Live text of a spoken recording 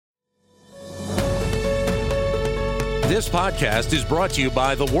This podcast is brought to you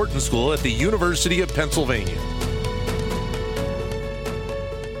by the Wharton School at the University of Pennsylvania.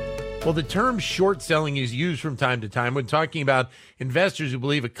 Well, the term short selling is used from time to time when talking about investors who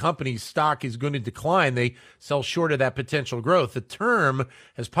believe a company's stock is going to decline. They sell short of that potential growth. The term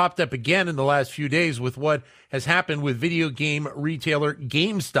has popped up again in the last few days with what has happened with video game retailer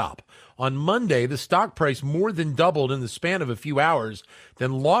GameStop. On Monday, the stock price more than doubled in the span of a few hours,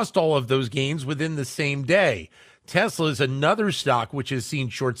 then lost all of those gains within the same day. Tesla is another stock which has seen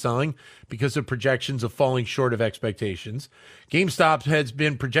short selling because of projections of falling short of expectations. GameStop has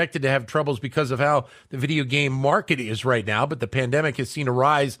been projected to have troubles because of how the video game market is right now, but the pandemic has seen a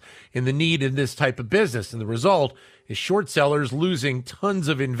rise in the need in this type of business. And the result is short sellers losing tons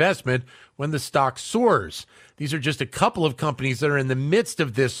of investment when the stock soars. These are just a couple of companies that are in the midst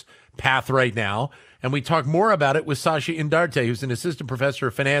of this path right now. And we talk more about it with Sasha Indarte, who's an assistant professor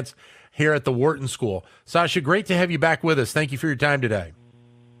of finance here at the Wharton School. Sasha, great to have you back with us. Thank you for your time today.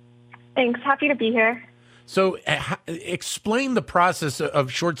 Thanks. Happy to be here. So explain the process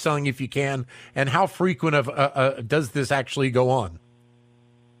of short selling, if you can, and how frequent does this actually go on?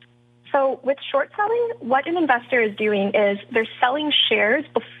 So with short selling, what an investor is doing is they're selling shares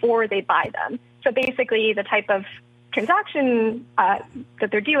before they buy them. So basically the type of transaction that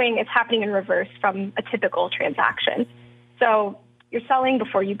they're doing is happening in reverse from a typical transaction. So you're selling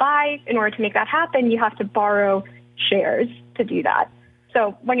before you buy. In order to make that happen, you have to borrow shares to do that.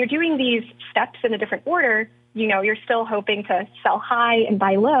 So when you're doing these steps in a different order, you're still hoping to sell high and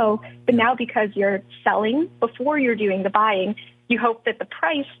buy low. But now because you're selling before you're doing the buying, you hope that the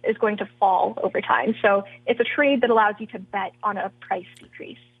price is going to fall over time. So it's a trade that allows you to bet on a price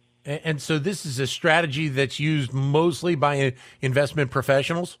decrease. And so this is a strategy that's used mostly by investment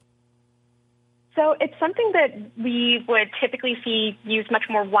professionals? So it's something that we would typically see used much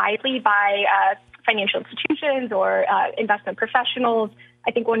more widely by financial institutions or investment professionals.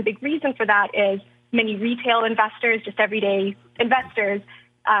 I think one big reason for that is many retail investors, just everyday investors,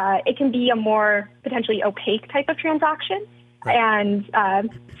 it can be a more potentially opaque type of transaction. Right.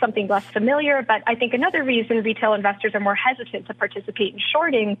 And something less familiar. But I think another reason retail investors are more hesitant to participate in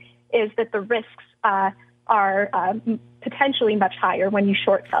shorting is that the risks are potentially much higher when you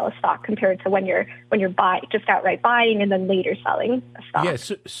short sell a stock compared to when you're just outright buying and then later selling a stock. Yeah,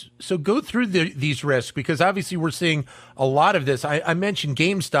 so go through these risks, because obviously we're seeing a lot of this. I mentioned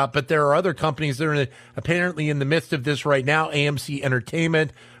GameStop, but there are other companies that are apparently in the midst of this right now. AMC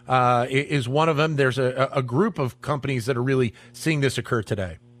Entertainment is one of them. There's a group of companies that are really seeing this occur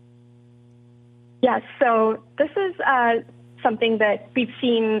today. Yes, so this is something that we've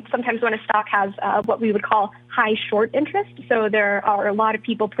seen sometimes when a stock has what we would call high short interest. So there are a lot of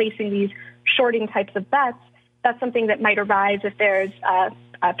people placing these shorting types of bets. That's something that might arise if there's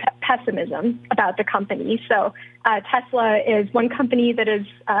pessimism about the company. So Tesla is one company that is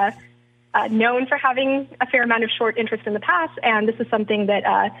known for having a fair amount of short interest in the past, and this is something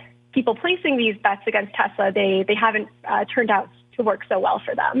that people placing these bets against Tesla, they haven't turned out to work so well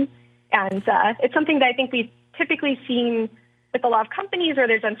for them. And it's something that I think we've typically seen with a lot of companies where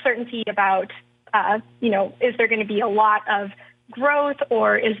there's uncertainty about, is there going to be a lot of growth,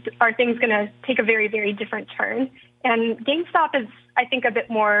 or are things going to take a very, very different turn? And GameStop is, I think, a bit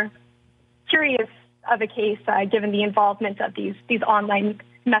more curious of a case given the involvement of these online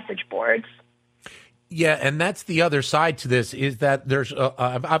message boards. Yeah, and that's the other side to this, is that there's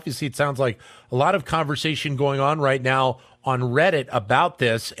obviously it sounds like a lot of conversation going on right now on Reddit about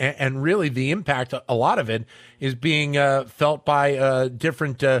this, and really the impact, a lot of it, is being felt by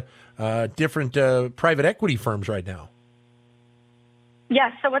different private equity firms right now.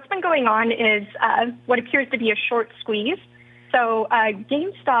 Yes, so what's been going on is what appears to be a short squeeze. So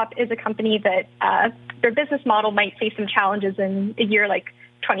GameStop is a company that their business model might face some challenges in a year like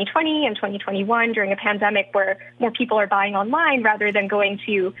 2020 and 2021 during a pandemic where more people are buying online rather than going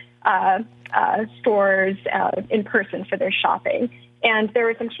to stores in person for their shopping. And there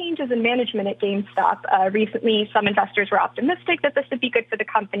were some changes in management at GameStop. Recently, some investors were optimistic that this would be good for the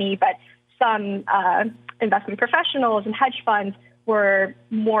company, but some investment professionals and hedge funds were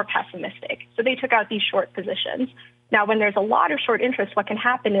more pessimistic. So they took out these short positions. Now, when there's a lot of short interest, what can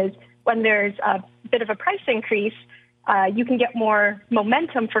happen is when there's a bit of a price increase, you can get more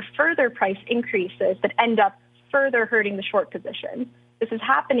momentum for further price increases that end up further hurting the short position. This is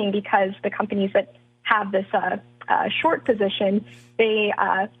happening because the companies that have this short position, they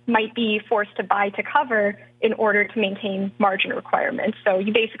might be forced to buy to cover in order to maintain margin requirements. So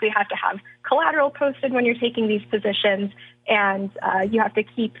you basically have to have collateral posted when you're taking these positions, and you have to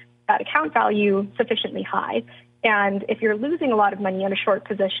keep that account value sufficiently high. And if you're losing a lot of money on a short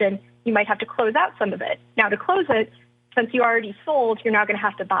position, you might have to close out some of it. Now, to close it, since you already sold, you're now going to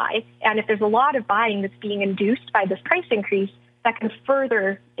have to buy. And if there's a lot of buying that's being induced by this price increase, that can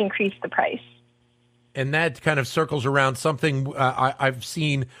further increase the price. And that kind of circles around something I've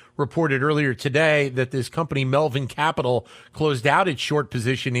seen reported earlier today, that this company, Melvin Capital, closed out its short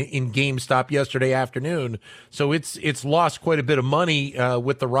position in GameStop yesterday afternoon. So it's lost quite a bit of money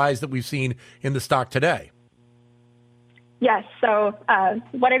with the rise that we've seen in the stock today. Yes. So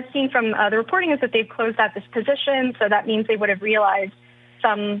what I've seen from the reporting is that they've closed out this position. So that means they would have realized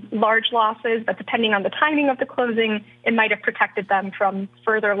some large losses, but depending on the timing of the closing, it might have protected them from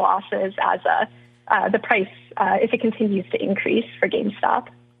further losses as the price, if it continues to increase for GameStop.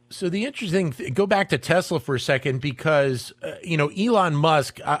 So the interesting go back to Tesla for a second, because, Elon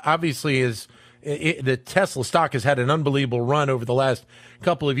Musk obviously the Tesla stock has had an unbelievable run over the last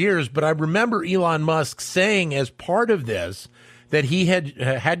couple of years. But I remember Elon Musk saying as part of this that he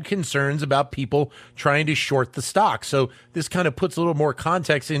had concerns about people trying to short the stock. So this kind of puts a little more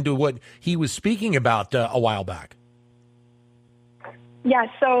context into what he was speaking about a while back. Yeah.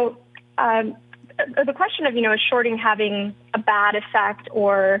 So the question of, is shorting having a bad effect,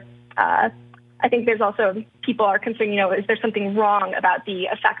 or I think there's also people are concerned, is there something wrong about the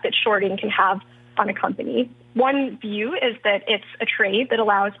effect that shorting can have on a company? One view is that it's a trade that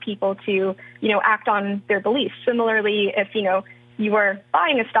allows people to, act on their beliefs. Similarly, if, you were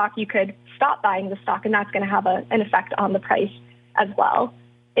buying a stock, you could stop buying the stock, and that's going to have an effect on the price as well.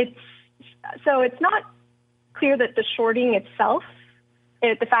 It's not clear that the shorting itself,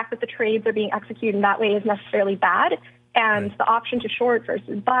 the fact that the trades are being executed in that way, is necessarily bad. And right. The option to short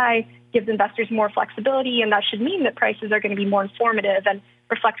versus buy gives investors more flexibility, and that should mean that prices are going to be more informative and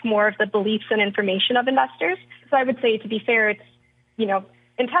reflect more of the beliefs and information of investors. So I would say, to be fair, it's,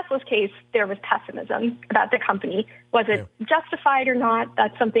 in Tesla's case, there was pessimism about the company. Was it justified or not?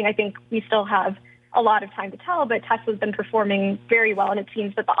 That's something I think we still have a lot of time to tell, but Tesla's been performing very well, and it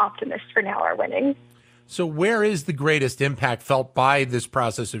seems that the optimists for now are winning. So where is the greatest impact felt by this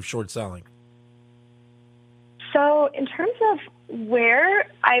process of short selling? So in terms of where,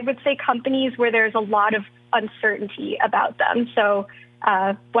 I would say companies where there's a lot of uncertainty about them. So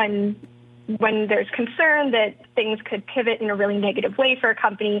when there's concern that things could pivot in a really negative way for a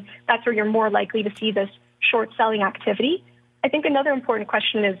company, that's where you're more likely to see this short selling activity. I think another important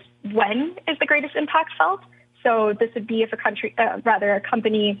question is, when is the greatest impact felt? So this would be if a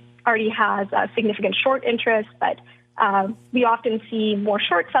company already has a significant short interest, but we often see more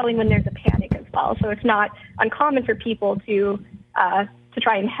short selling when there's a panic as well. So it's not uncommon for people to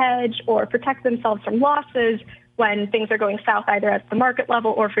try and hedge or protect themselves from losses when things are going south, either at the market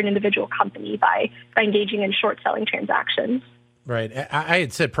level or for an individual company, by engaging in short selling transactions. Right. I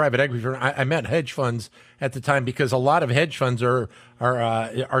had said private equity firm. I meant hedge funds at the time, because a lot of hedge funds are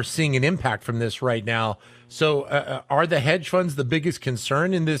seeing an impact from this right now. So are the hedge funds the biggest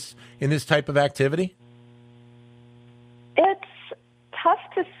concern in this type of activity? It's tough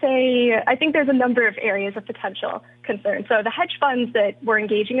to say. I think there's a number of areas of potential concern. So the hedge funds that were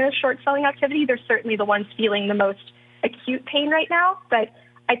engaging in a short selling activity, they're certainly the ones feeling the most acute pain right now. But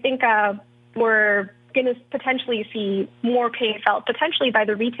I think we're going to potentially see more pain felt potentially by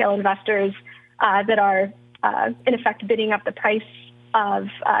the retail investors that are in effect bidding up the price of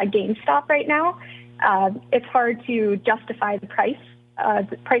GameStop right now. It's hard to justify the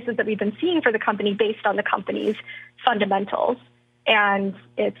prices that we've been seeing for the company based on the company's fundamentals. And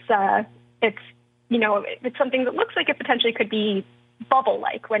it's something that looks like it potentially could be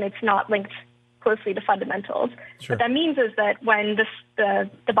bubble-like when it's not linked closely to fundamentals. Sure. What that means is that when the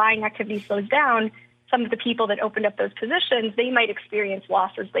buying activity slows down, some of the people that opened up those positions, they might experience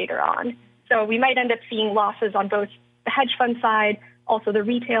losses later on. So we might end up seeing losses on both the hedge fund side, also the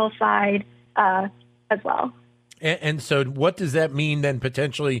retail side as well. And so what does that mean then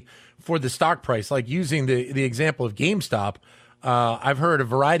potentially for the stock price? Like using the example of GameStop, I've heard a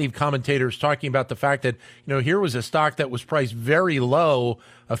variety of commentators talking about the fact that, here was a stock that was priced very low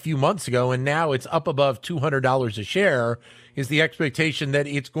a few months ago, and now it's up above $200 a share. Is the expectation that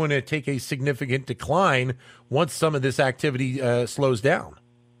it's going to take a significant decline once some of this activity slows down?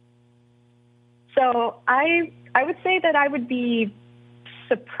 So I would say that I would be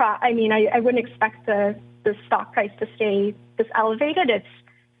surprised. I mean, I wouldn't expect the stock price to stay this elevated. It's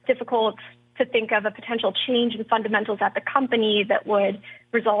difficult to think of a potential change in fundamentals at the company that would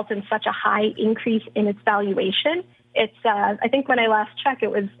result in such a high increase in its valuation. It's I think when I last checked,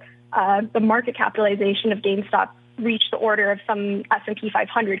 it was the market capitalization of GameStop reached the order of some S&P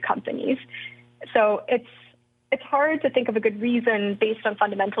 500 companies. So it's hard to think of a good reason based on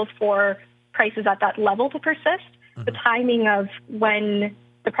fundamentals for prices at that level to persist. Mm-hmm. The timing of when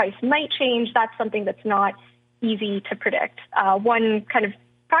the price might change, that's something that's not easy to predict. One kind of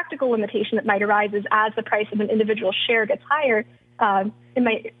practical limitation that might arise is as the price of an individual share gets higher,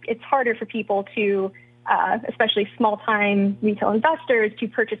 it's harder for people to, especially small-time retail investors, to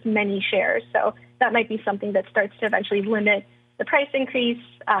purchase many shares. So that might be something that starts to eventually limit the price increase.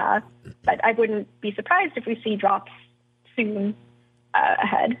 But I wouldn't be surprised if we see drops soon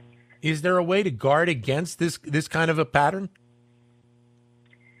ahead. Is there a way to guard against this kind of a pattern?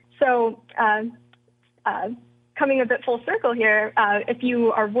 So coming a bit full circle here, if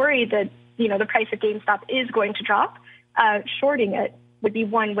you are worried that the price of GameStop is going to drop, shorting it would be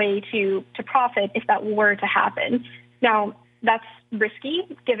one way to profit if that were to happen. Now, that's risky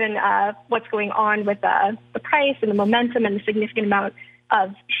given what's going on with the price and the momentum and the significant amount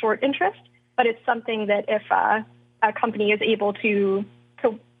of short interest. But it's something that if a company is able to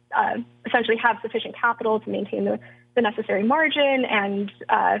essentially have sufficient capital to maintain the necessary margin and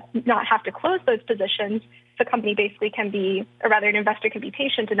not have to close those positions, the company basically can be, or rather an investor can be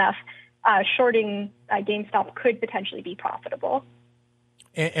patient enough, shorting GameStop could potentially be profitable.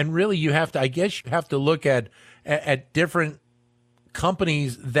 And really, you have to look at different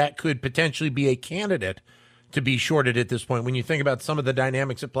companies that could potentially be a candidate to be shorted at this point. When you think about some of the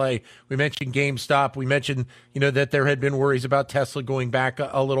dynamics at play, we mentioned GameStop. We mentioned, that there had been worries about Tesla going back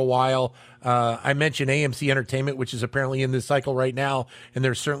a little while. I mentioned AMC Entertainment, which is apparently in this cycle right now, and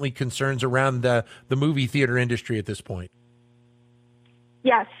there's certainly concerns around the movie theater industry at this point.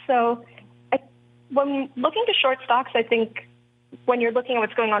 Yes. So when looking to short stocks, I think when you're looking at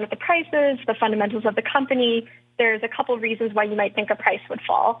what's going on with the prices, the fundamentals of the company, there's a couple of reasons why you might think a price would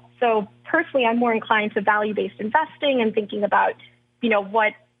fall. So personally, I'm more inclined to value-based investing and thinking about,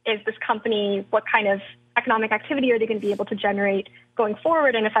 what is this company, what kind of economic activity are they going to be able to generate going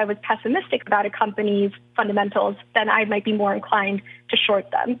forward? And if I was pessimistic about a company's fundamentals, then I might be more inclined to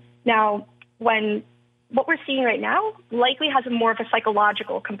short them. Now, what we're seeing right now likely has more of a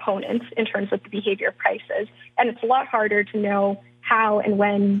psychological component in terms of the behavior of prices. And it's a lot harder to know how and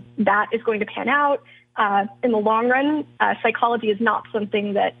when that is going to pan out. In the long run, psychology is not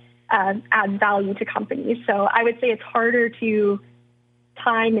something that adds value to companies. So I would say it's harder to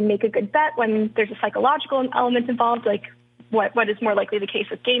time and make a good bet when there's a psychological element involved, like what is more likely the case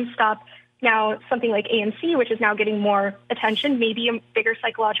with GameStop. Now, something like AMC, which is now getting more attention, maybe a bigger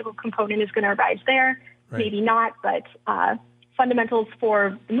psychological component is going to arise there. Right. Maybe not, but fundamentals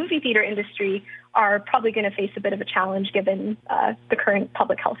for the movie theater industry are probably going to face a bit of a challenge given the current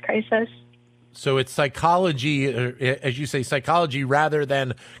public health crisis. So it's psychology, as you say, psychology rather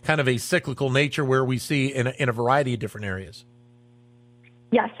than kind of a cyclical nature where we see in a variety of different areas.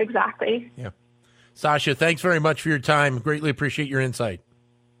 Yes, exactly. Yeah. Sasha, thanks very much for your time. Greatly appreciate your insight.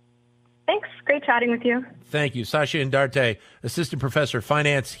 Thanks. Great chatting with you. Thank you. Sasha Indarte, Assistant Professor of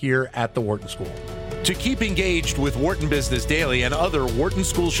Finance here at the Wharton School. To keep engaged with Wharton Business Daily and other Wharton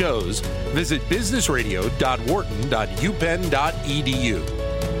School shows, visit businessradio.wharton.upenn.edu.